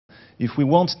if we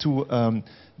want to,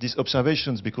 these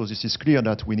observations, because it is clear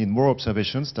that we need more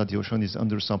observations, that the ocean is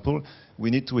undersampled,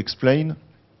 we need to explain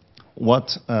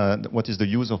what is the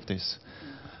use of this.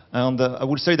 And I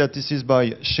would say that this is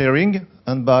by sharing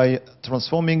and by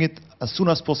transforming it as soon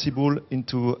as possible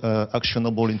into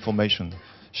actionable information.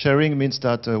 Sharing means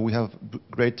that we have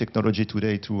great technology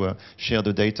today to share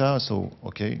the data. So,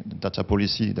 okay, data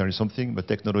policy, there is something, but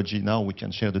technology now, we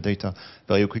can share the data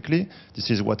very quickly. This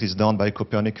is what is done by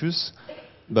Copernicus.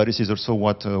 But this is also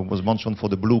what was mentioned for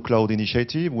the Blue Cloud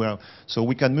initiative, where so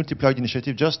we can multiply the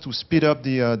initiative just to speed up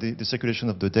the circulation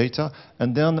of the data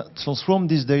and then transform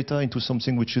this data into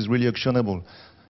something which is really actionable.